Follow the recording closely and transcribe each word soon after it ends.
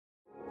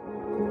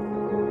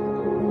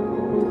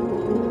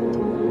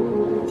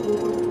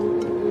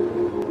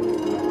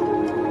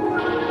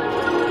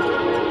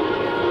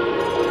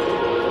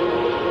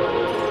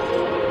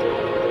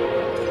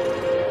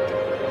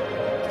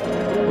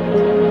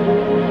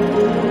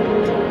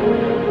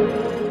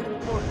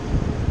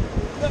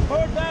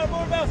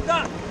No,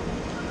 stop.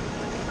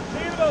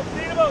 Stay in the boat,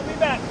 stay in the boat. Lean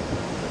back.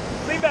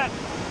 Lean back.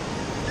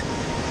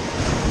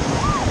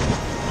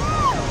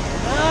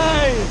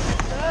 Nice,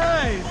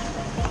 nice.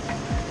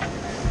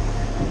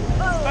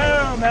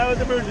 Bam, that was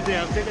the emergency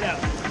down. Take it out.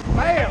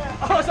 Bam!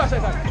 Oh, sorry. It's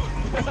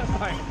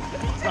fine.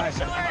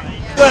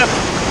 Left.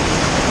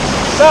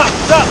 Stop,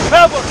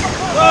 paddle.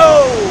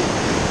 Whoa.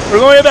 We're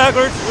going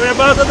backwards. We're gonna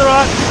bounce on the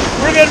rock.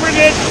 We're good.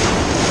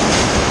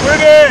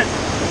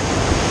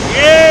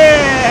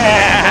 Yeah!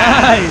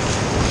 Nice!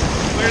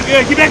 We're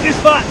good. Get back to your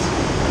spots.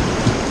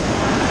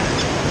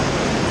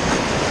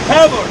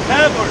 Paddleboard.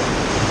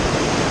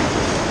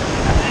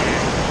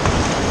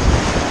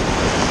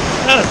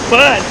 That was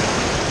fun.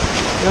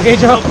 You okay,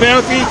 Joe? So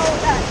bouncy.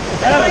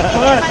 That was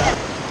fun.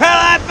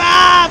 Paddle high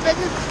five!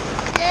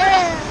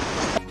 Yeah!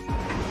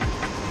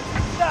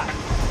 Stop.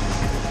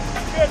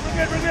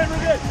 We're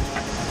good.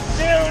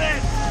 Stay on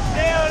it.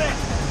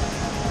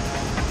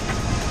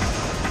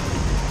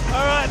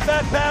 All right,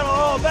 back paddle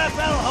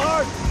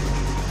hard.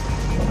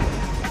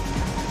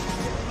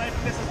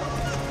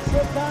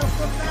 Slip paddle.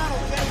 Slip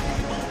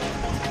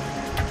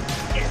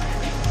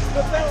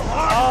paddle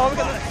hard. Oh, we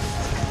got the,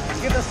 let's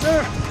get the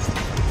surf.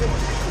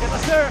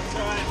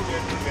 All right, we're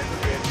good.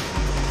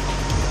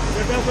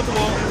 We're back with the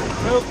wall.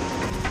 Nope.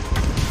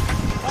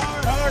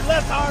 Hard,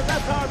 left hard.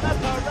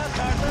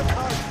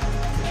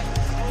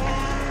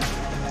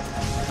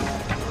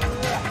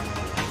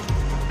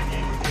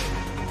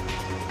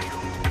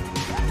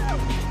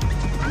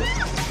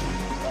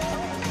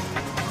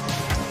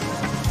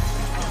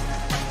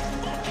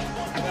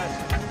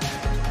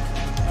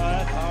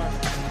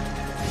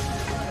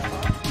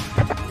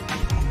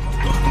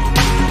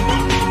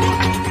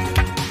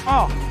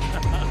 Oh.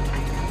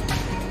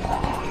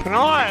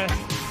 Nice.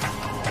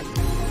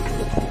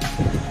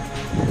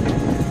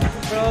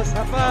 Bros,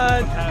 have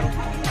fun.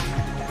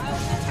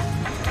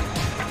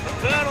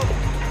 Paddle.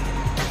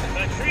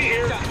 That tree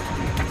here.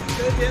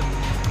 Good dip.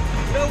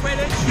 No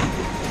weightage.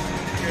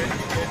 Good.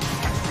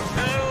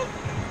 Paddle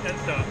and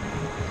stop.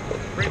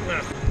 Break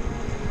left.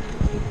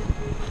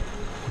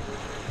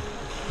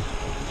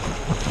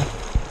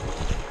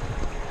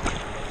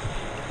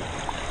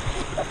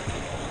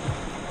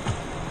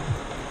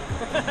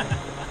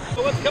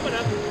 What's coming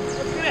up?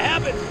 What's gonna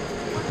happen?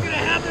 What's gonna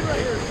happen right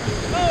here?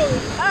 Oh!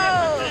 What's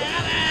gonna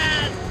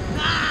happen?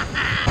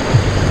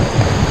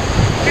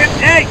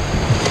 Hey!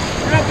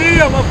 You're on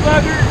video,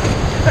 motherfucker!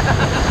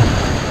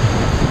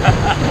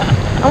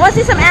 I want to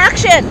see some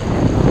action.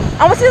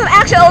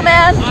 Old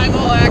man. I'm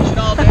all action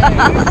all day.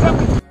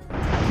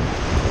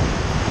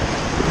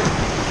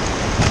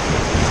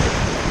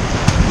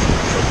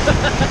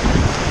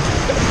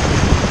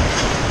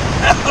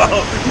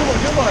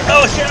 Two more.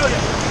 Oh, shit!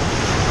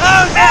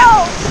 Oh, no!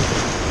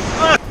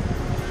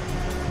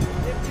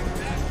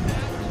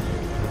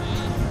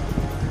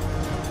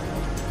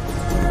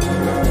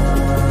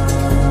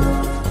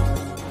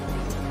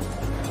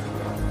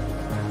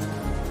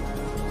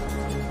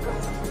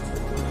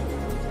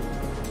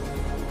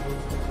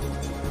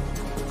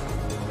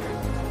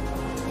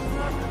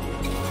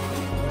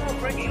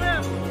 Breaking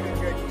left.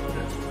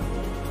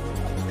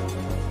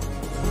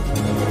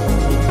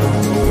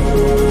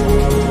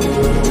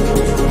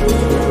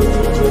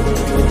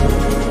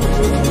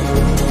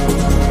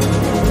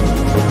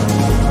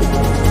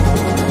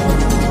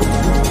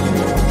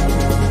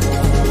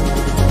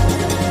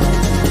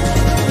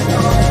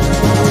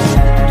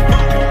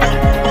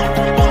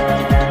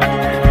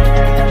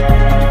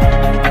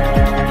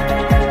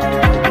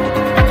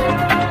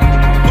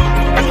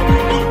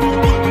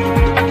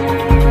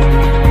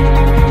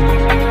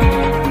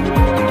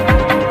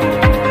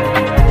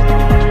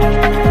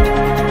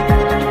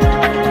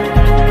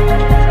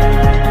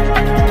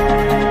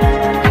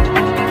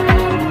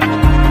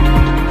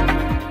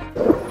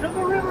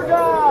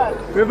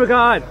 River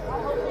God.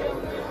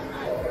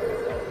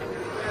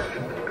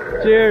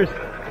 Cheers.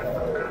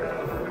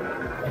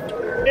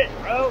 Shit,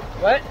 bro.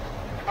 What?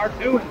 Are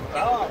doing.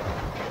 Oh.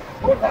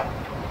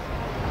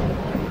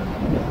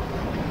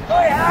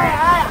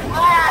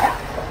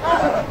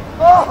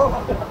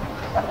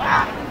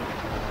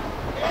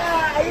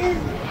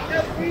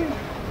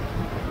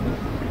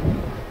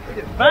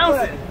 Just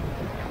bouncing.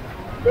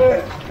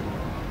 Good.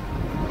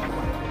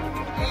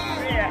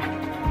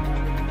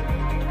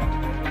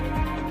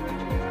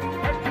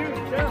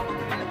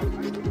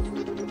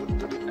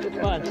 It's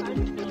fun.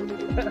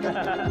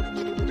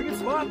 We can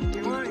swap if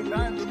you want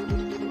anytime.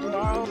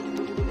 Tomorrow.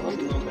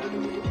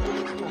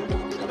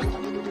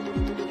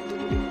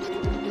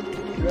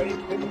 You ready to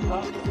pick them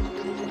up?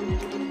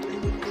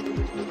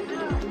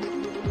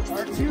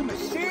 R2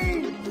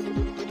 machines!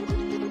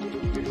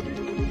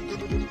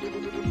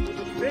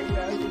 Big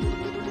guys.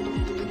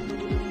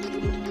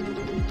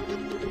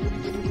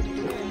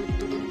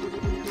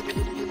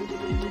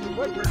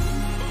 What person?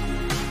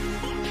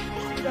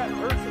 See that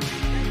person?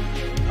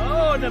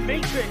 Oh, the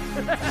Matrix!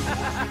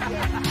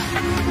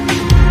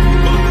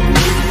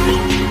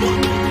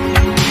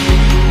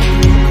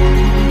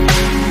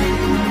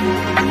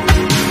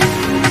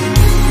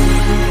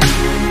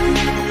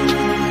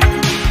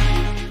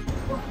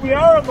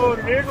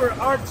 Here's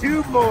where our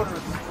tube motors.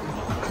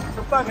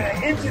 We're fucking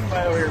an engine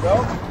right over here, bro.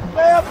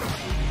 Yep.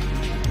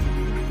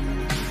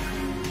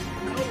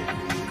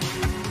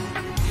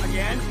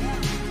 Again?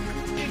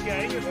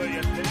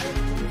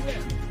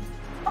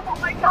 Oh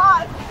my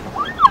god!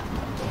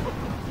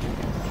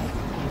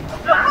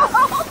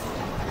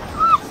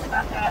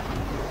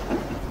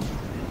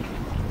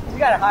 You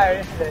gotta hire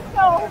yesterday.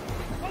 No!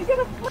 I'm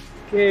gonna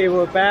Okay,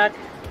 we're back.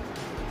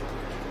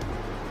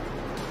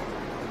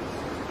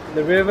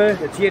 The river,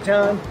 the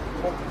Tieton.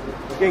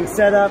 We're getting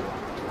set up.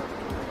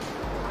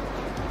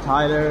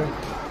 Tyler,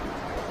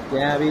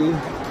 Gabby,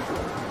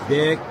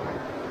 Vic,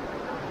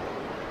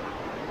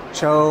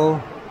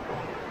 Cho,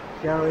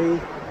 Kelly.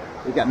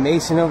 We got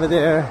Mason over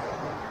there.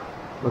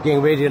 We're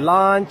getting ready to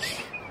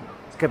launch.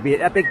 It's gonna be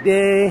an epic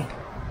day.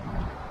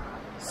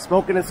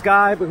 Smoke in the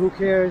sky, but who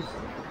cares?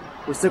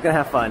 We're still gonna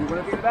have fun.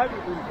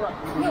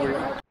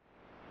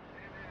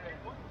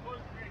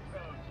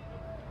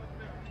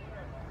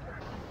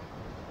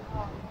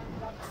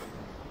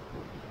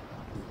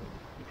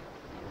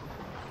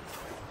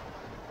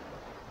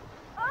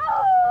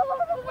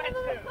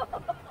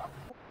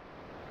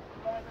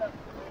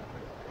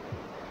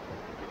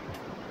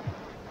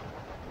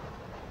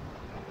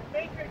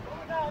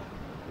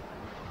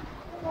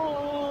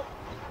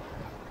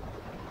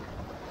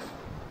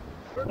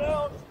 We're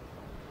down.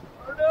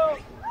 We're down.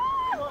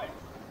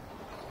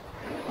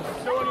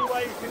 Show any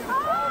way you can.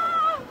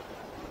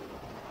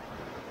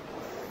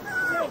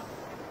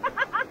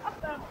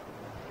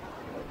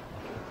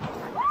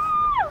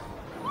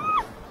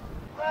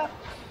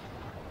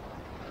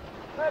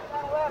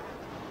 Left.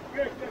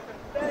 Good.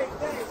 Stay.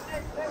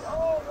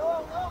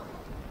 Oh.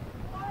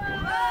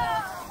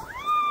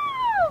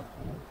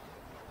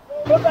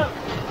 Look up.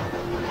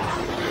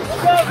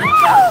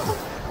 Good.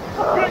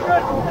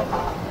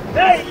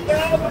 Hey,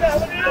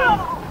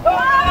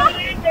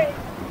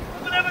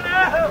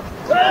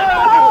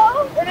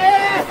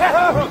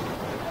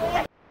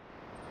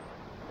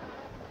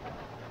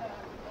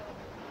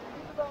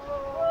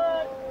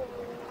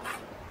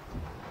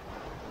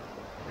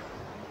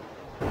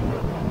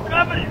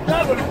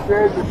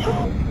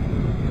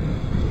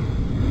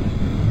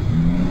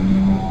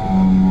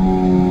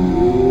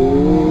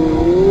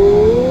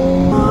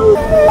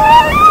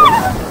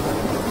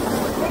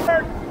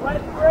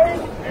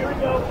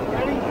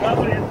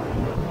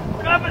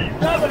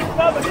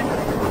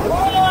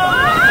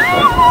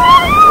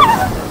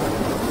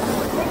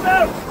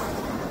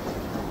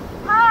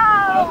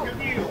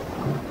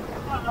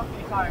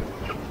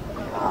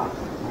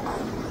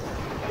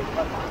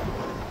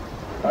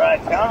 All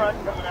right, camera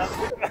coming up.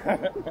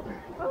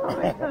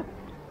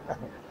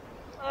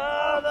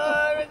 Oh,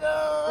 there we go.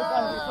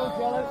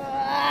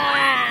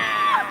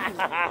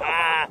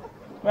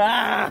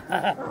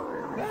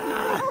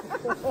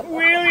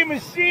 Wheelie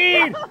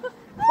machine.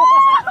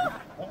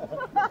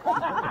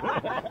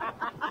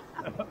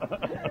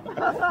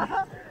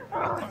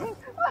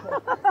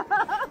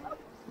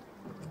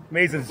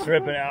 Mason's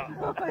tripping out.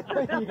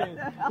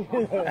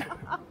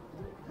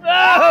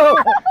 No!